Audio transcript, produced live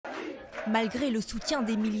Malgré le soutien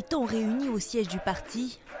des militants réunis au siège du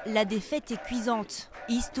parti, la défaite est cuisante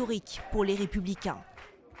et historique pour les Républicains.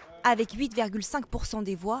 Avec 8,5%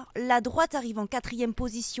 des voix, la droite arrive en 4e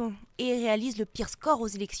position et réalise le pire score aux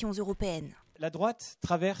élections européennes. La droite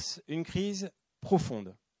traverse une crise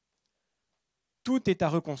profonde. Tout est à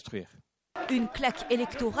reconstruire. Une claque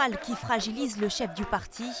électorale qui fragilise le chef du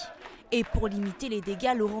parti. Et pour limiter les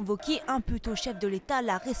dégâts, Laurent Wauquiez impute au chef de l'État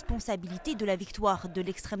la responsabilité de la victoire de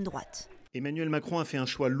l'extrême droite. Emmanuel Macron a fait un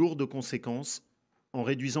choix lourd de conséquences en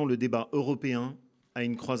réduisant le débat européen à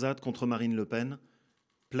une croisade contre Marine Le Pen,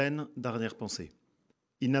 pleine d'arrière-pensée.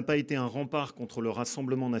 Il n'a pas été un rempart contre le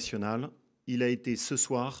Rassemblement national, il a été ce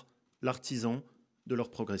soir l'artisan de leur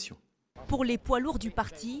progression. Pour les poids lourds du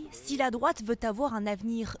parti, si la droite veut avoir un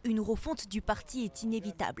avenir, une refonte du parti est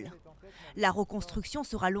inévitable. La reconstruction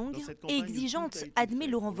sera longue et exigeante, admet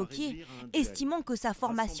Laurent Wauquiez, estimant que sa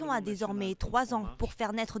formation a désormais 3 ans pour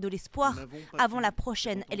faire naître de l'espoir avant la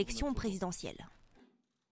prochaine élection présidentielle.